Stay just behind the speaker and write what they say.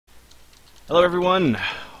Hello everyone,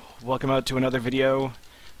 welcome out to another video.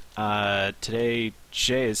 Today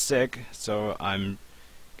Shay is sick, so I'm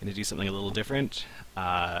going to do something a little different.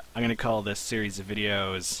 I'm going to call this series of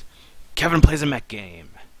videos Kevan Plays a Mech Game,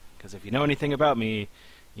 because if you know anything about me,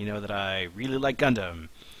 you know that I really like Gundam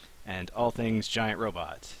and all things giant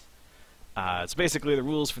robots. So basically the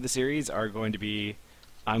rules for the series are going to be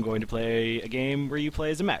I'm going to play a game where you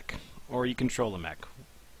play as a mech, or you control a mech,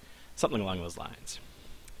 something along those lines.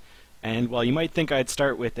 And while you might think I'd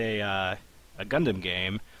start with a Gundam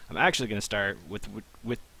game, I'm actually going to start with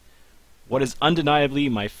what is undeniably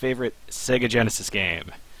my favorite Sega Genesis game,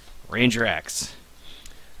 Ranger X.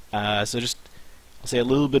 So just I'll say a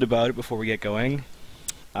little bit about it before we get going.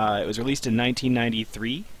 It was released in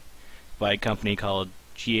 1993 by a company called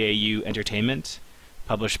GAU Entertainment,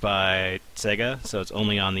 published by Sega, so it's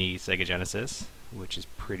only on the Sega Genesis, which is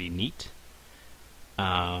pretty neat.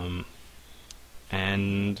 And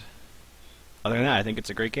other than that, I think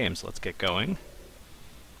it's a great game, so let's get going.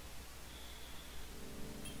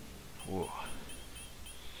 Whoa.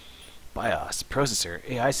 BIOS, processor,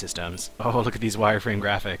 AI systems. Oh, look at these wireframe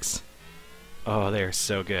graphics. Oh, they are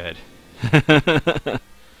so good.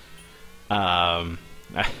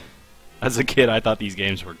 As a kid, I thought these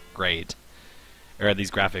games were great. Or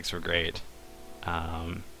these graphics were great.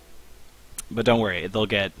 But don't worry, they'll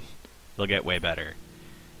get way better.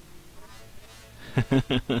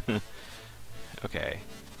 Okay.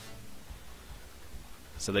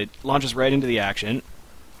 So they launch us right into the action.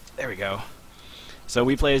 There we go. So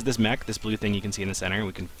we play as this mech, this blue thing you can see in the center.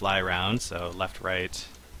 We can fly around, so left, right,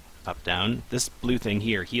 up, down. This blue thing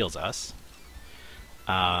here heals us.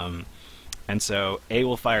 And so A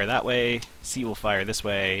will fire that way, C will fire this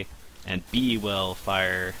way, and B will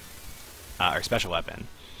fire our special weapon.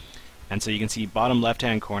 And so you can see bottom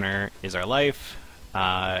left-hand corner is our life,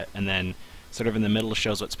 and then sort of in the middle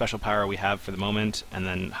shows what special power we have for the moment, and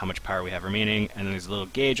then how much power we have remaining, and then there's a little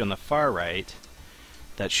gauge on the far right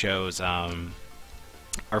that shows our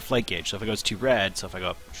flight gauge. So if it goes to red, so if I go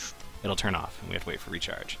up, it'll turn off, and we have to wait for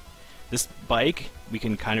recharge. This bike we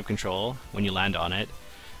can kind of control when you land on it.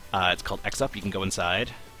 It's called X-Up, you can go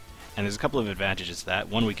inside, and there's a couple of advantages to that.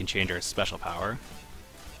 One, we can change our special power.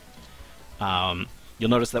 You'll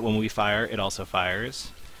notice that when we fire, it also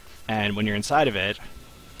fires, and when you're inside of it,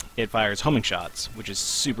 it fires homing shots, which is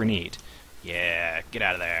super neat. Yeah, get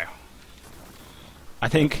out of there. I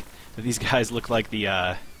think that these guys look like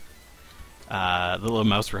the little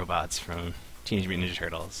mouse robots from Teenage Mutant Ninja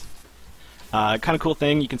Turtles. Kind of cool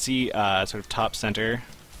thing you can see, sort of top center,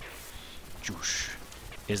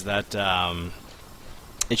 is that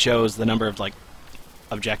it shows the number of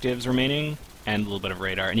objectives remaining and a little bit of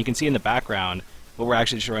radar. And you can see in the background what we're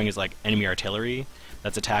actually showing is enemy artillery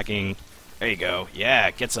that's attacking. There you go. Yeah,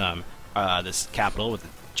 get some. This capital with a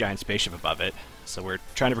giant spaceship above it. So we're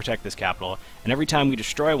trying to protect this capital. And every time we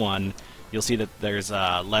destroy one, you'll see that there's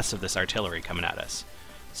less of this artillery coming at us.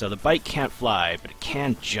 So the bike can't fly, but it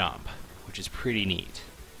can jump, which is pretty neat.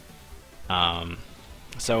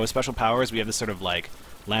 So with special powers, we have this sort of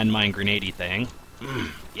landmine grenade-y thing.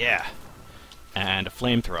 Yeah. And a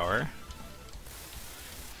flamethrower.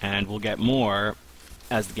 And we'll get more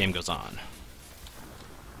as the game goes on.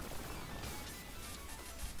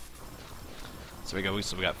 So we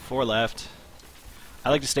got 4 left. I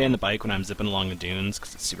like to stay on the bike when I'm zipping along the dunes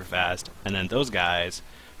because it's super fast. And then those guys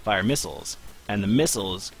fire missiles, and the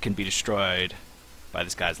missiles can be destroyed by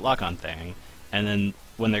this guy's lock-on thing. And then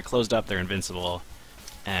when they're closed up, they're invincible.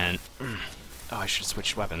 And oh, I should have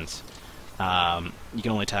switched weapons. You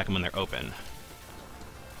can only attack them when they're open,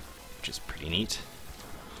 which is pretty neat.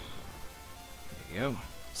 There you go.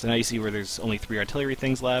 So now you see where there's only 3 artillery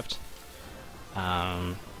things left.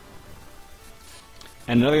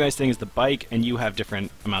 And another nice thing is the bike and you have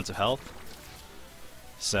different amounts of health.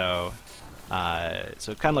 So,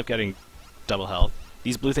 so kind of like getting double health.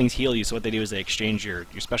 These blue things heal you, so what they do is they exchange your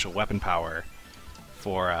special weapon power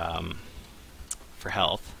for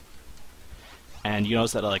health. And you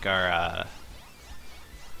notice that our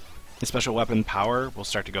the special weapon power will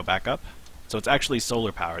start to go back up. So it's actually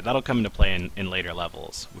solar power. That'll come into play in later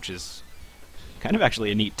levels, which is kind of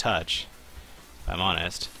actually a neat touch, if I'm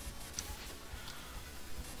honest.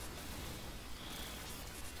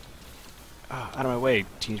 Oh, out of my way,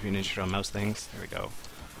 Teenage Mutant Ninja Turtle mouse things. There we go.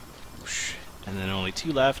 Whoosh. And then only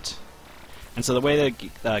 2 left. And so the way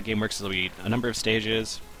the game works is there'll be a number of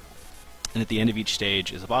stages, and at the end of each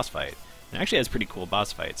stage is a boss fight. And it actually has pretty cool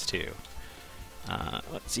boss fights, too.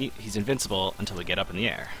 Let's see, he's invincible until we get up in the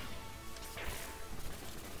air.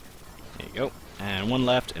 There you go. And 1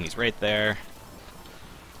 left, and he's right there.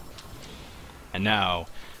 And now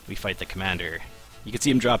we fight the commander. You can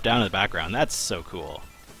see him drop down in the background. That's so cool.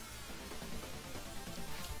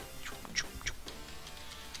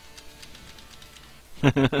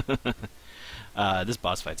 This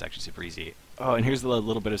boss fight's actually super easy. Oh, and here's the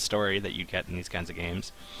little bit of story that you get in these kinds of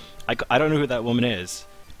games. I don't know who that woman is.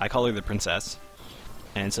 I call her the princess.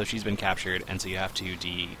 And so she's been captured, and so you have to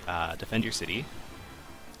defend your city.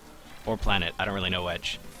 Or planet, I don't really know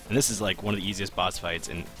which. And this is like one of the easiest boss fights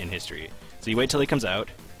in history. So you wait till he comes out,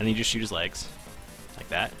 and then you just shoot his legs. Like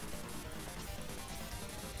that.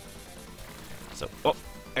 So, oh,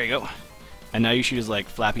 there you go. And now you shoot his like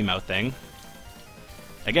flappy mouth thing.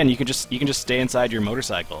 Again, you can just stay inside your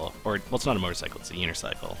motorcycle, or well, it's not a motorcycle; it's a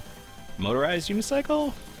unicycle. Motorized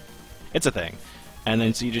unicycle? It's a thing. And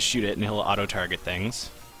then so you just shoot it, and he'll auto-target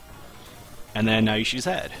things. And then now you shoot his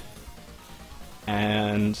head.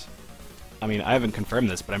 And I mean, I haven't confirmed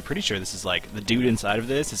this, but I'm pretty sure this is like the dude inside of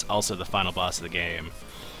this is also the final boss of the game.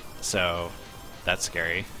 So that's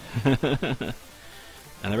scary. And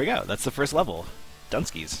there we go. That's the first level.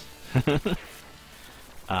 Dunskies.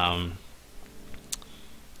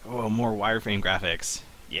 Oh, more wireframe graphics.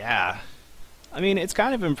 Yeah. I mean, it's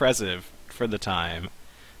kind of impressive for the time.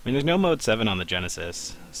 I mean, there's no Mode 7 on the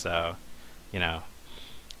Genesis, so, you know.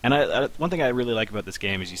 And one thing I really like about this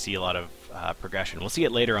game is you see a lot of progression. We'll see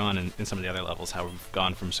it later on in some of the other levels, how we've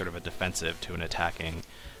gone from sort of a defensive to an attacking.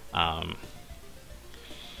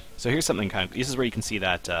 So here's something kind of... This is where you can see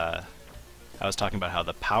that... I was talking about how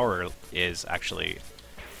the power is actually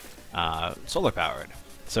solar-powered.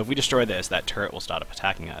 So if we destroy this, that turret will stop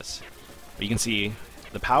attacking us. But you can see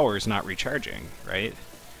the power is not recharging, right?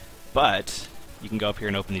 But you can go up here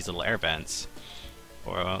and open these little air vents,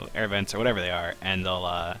 or whatever they are, and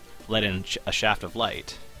they'll let in a shaft of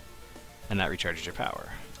light, and that recharges your power.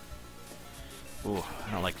 Ooh,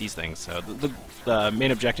 I don't like these things. So the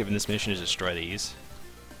main objective in this mission is to destroy these,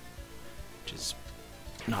 which is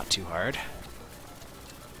not too hard.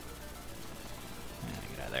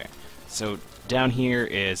 Get out of there. So down here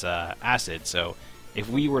is acid, so if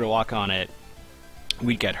we were to walk on it,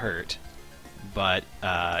 we'd get hurt. But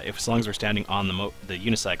as long as we're standing on the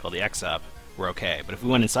unicycle, the X-Up, we're okay. But if we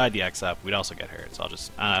went inside the X-Up, we'd also get hurt. So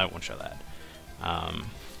I won't show that.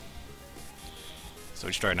 So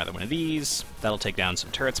we destroy another one of these. That'll take down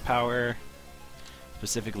some turrets' power.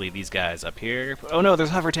 Specifically these guys up here. Oh no, there's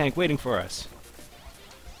a hover tank waiting for us.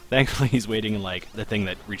 Thankfully he's waiting in like the thing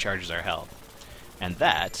that recharges our health. And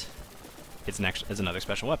that is another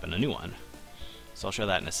special weapon, a new one. So I'll show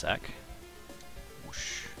that in a sec.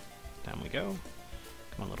 Whoosh. Down we go.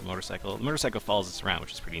 Come on, little motorcycle. The motorcycle follows us around,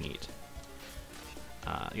 which is pretty neat.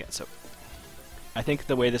 Yeah, so I think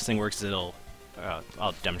the way this thing works is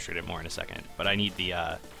I'll demonstrate it more in a second, but I need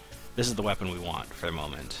this is the weapon we want for the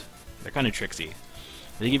moment. They're kind of tricksy.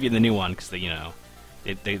 They give you the new one because they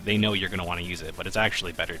know you're going to want to use it, but it's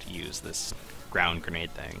actually better to use this ground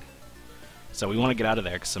grenade thing. So we want to get out of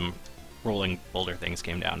there because some rolling boulder things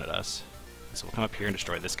came down at us. So we'll come up here and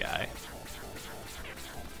destroy this guy.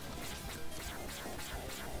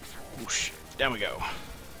 Whoosh. Down we go.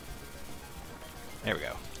 There we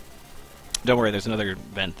go. Don't worry, there's another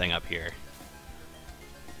vent thing up here.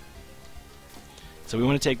 So we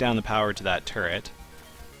want to take down the power to that turret,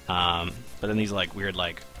 but then these like weird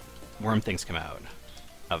like worm things come out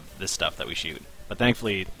of this stuff that we shoot. But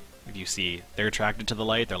thankfully, if you see, they're attracted to the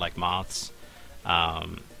light. They're like moths,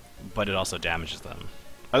 but it also damages them.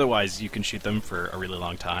 Otherwise, you can shoot them for a really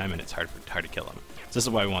long time, and it's hard to kill them. So this is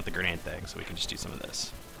why we want the grenade thing, so we can just do some of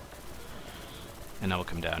this. And now we'll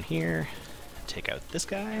come down here, take out this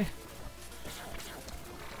guy.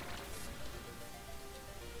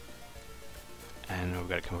 And we've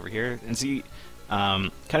got to come over here and see.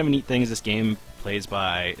 Kind of a neat thing is this game plays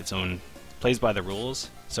by the rules.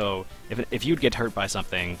 So if you'd get hurt by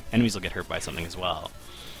something, enemies will get hurt by something as well.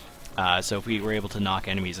 So if we were able to knock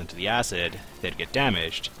enemies into the acid, they'd get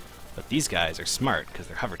damaged. But these guys are smart because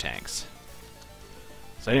they're hover tanks.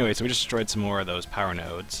 So anyway, so we just destroyed some more of those power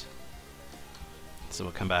nodes. So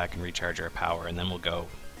we'll come back and recharge our power, and then we'll go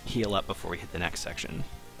heal up before we hit the next section.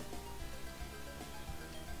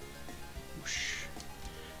 Whoosh.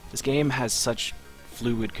 This game has such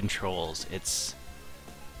fluid controls.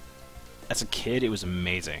 As a kid, it was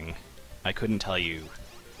amazing. I couldn't tell you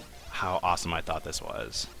how awesome I thought this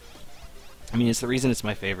was. I mean, it's the reason it's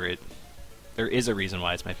my favorite. There is a reason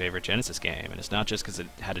why it's my favorite Genesis game, and it's not just because it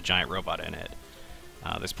had a giant robot in it.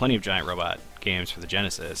 There's plenty of giant robot games for the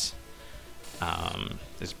Genesis.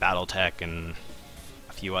 There's BattleTech and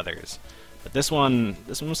a few others, but this one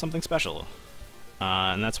was something special,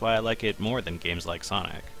 and that's why I like it more than games like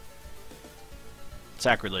Sonic.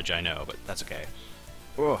 Sacrilege, I know, but that's okay.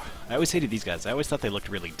 Oh, I always hated these guys. I always thought they looked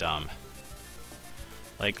really dumb.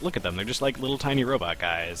 Like, look at them. They're just like little tiny robot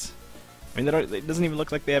guys. I mean, it doesn't even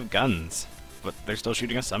look like they have guns, but they're still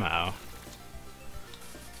shooting us somehow.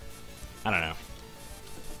 I don't know.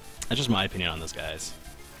 That's just my opinion on those guys.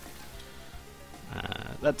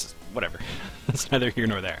 That's whatever. That's neither here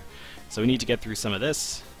nor there. So we need to get through some of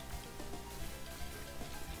this.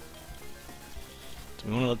 So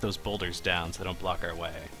we want to let those boulders down so they don't block our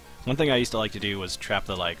way. One thing I used to like to do was trap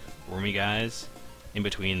the, like, wormy guys in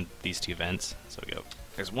between these two vents. So we go,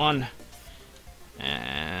 there's one,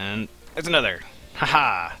 and there's another.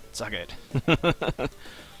 Haha! Suck it.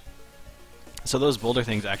 So those boulder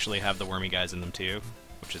things actually have the wormy guys in them too,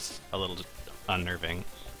 which is a little unnerving.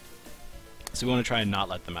 So we want to try and not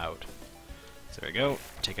let them out. So there we go.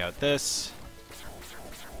 Take out this.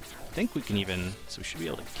 I think we can even... So we should be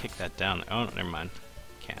able to kick that down. Oh, no, never mind.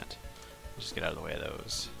 Can't. Let's just get out of the way of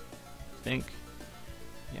those. I think.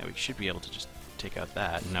 Yeah, we should be able to just take out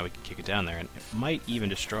that, and now we can kick it down there, and it might even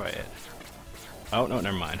destroy it. Oh, no,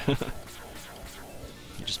 never mind.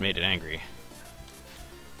 You just made it angry.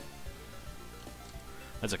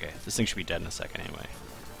 That's okay. This thing should be dead in a second anyway.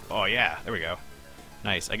 Oh, yeah. There we go.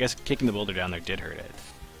 Nice. I guess kicking the boulder down there did hurt it,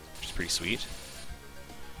 which is pretty sweet.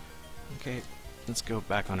 Okay, let's go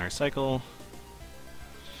back on our cycle.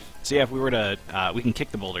 So yeah, if we were to... we can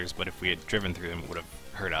kick the boulders, but if we had driven through them, it would have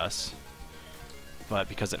hurt us. But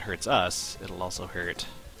because it hurts us, it'll also hurt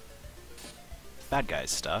bad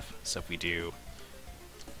guys' stuff. So if we do...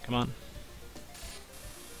 Come on.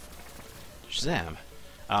 Shazam.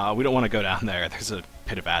 We don't want to go down there. There's a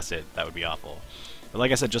pit of acid. That would be awful. But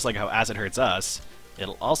like I said, just like how acid hurts us,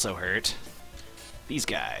 it'll also hurt these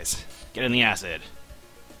guys. Get in the acid.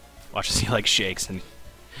 Watch as he, like, shakes, and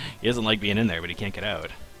he doesn't like being in there, but he can't get out.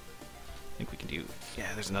 I think we can do... Yeah,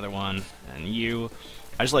 there's another one. And you...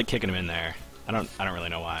 I just like kicking him in there. I don't really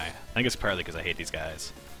know why. I think it's partly because I hate these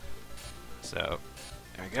guys. So,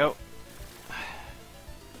 there we go.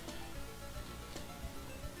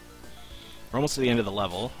 We're almost to the end of the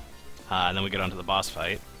level, and then we get onto the boss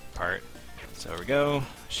fight part. So here we go.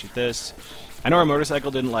 Shoot this. I know our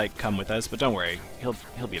motorcycle didn't, like, come with us, but don't worry.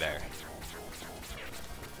 He'll be there.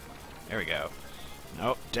 There we go.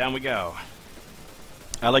 Oh, down we go.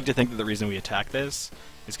 I like to think that the reason we attacked this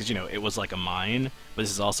is because, you know, it was like a mine, but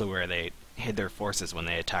this is also where they hid their forces when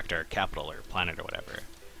they attacked our capital or planet or whatever.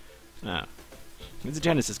 Oh. It's a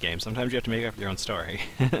Genesis game. Sometimes you have to make up your own story.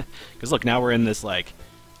 Because look, now we're in this, like,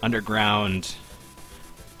 underground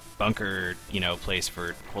bunker, you know, place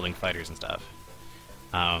for holding fighters and stuff.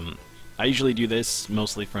 I usually do this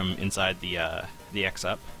mostly from inside the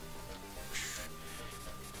X-Up.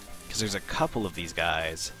 Because there's a couple of these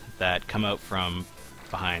guys that come out from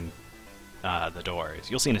behind the doors.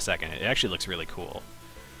 You'll see in a second. It actually looks really cool.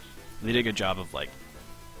 They did a good job of, like,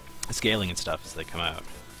 scaling and stuff as they come out.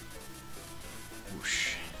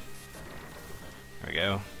 Whoosh. There we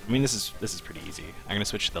go. I mean, this is pretty easy. I'm gonna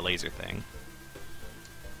switch to the laser thing.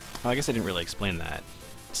 Oh, I guess I didn't really explain that.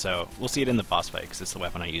 So we'll see it in the boss fight because it's the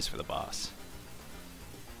weapon I use for the boss.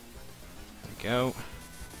 There we go.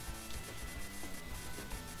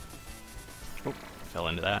 Oh, fell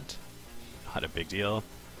into that. Not a big deal.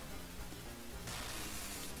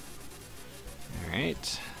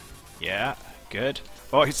 Alright. Yeah, good.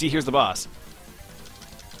 Oh, see, here's the boss.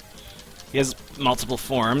 He has multiple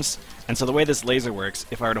forms, and so the way this laser works,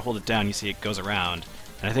 if I were to hold it down, you see it goes around.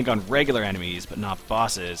 And I think on regular enemies, but not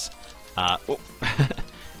bosses,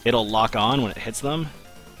 it'll lock on when it hits them.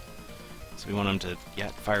 So we want him to, yeah,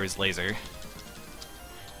 fire his laser.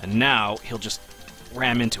 And now he'll just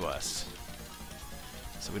ram into us.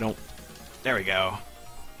 So we don't... There we go.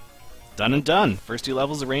 Done and done. First 2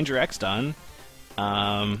 levels of Ranger X done.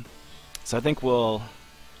 So I think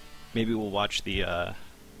maybe we'll watch the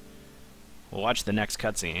next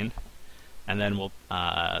cutscene, and then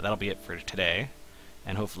that'll be it for today.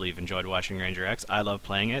 And hopefully you've enjoyed watching Ranger X. I love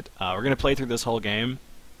playing it. We're gonna play through this whole game.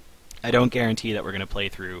 I don't guarantee that we're gonna play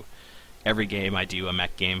through every game I do a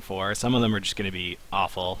mech game for. Some of them are just gonna be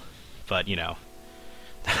awful, but you know,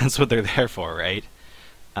 that's what they're there for, right?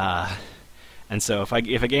 And so if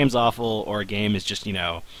a game's awful or a game is just, you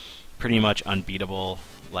know, pretty much unbeatable,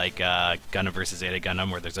 like Gundam vs. Zeta Gundam,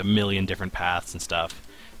 where there's a million different paths and stuff,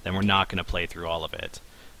 then we're not going to play through all of it.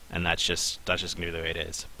 And that's just going to be the way it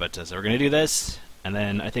is. But so we're going to do this, and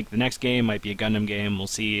then I think the next game might be a Gundam game. We'll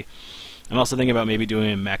see. I'm also thinking about maybe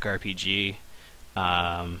doing a mech RPG.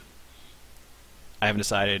 I haven't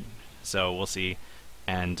decided, so we'll see.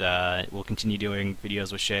 And we'll continue doing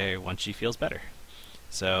videos with Shay once she feels better.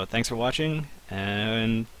 So thanks for watching,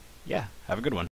 and yeah, have a good one.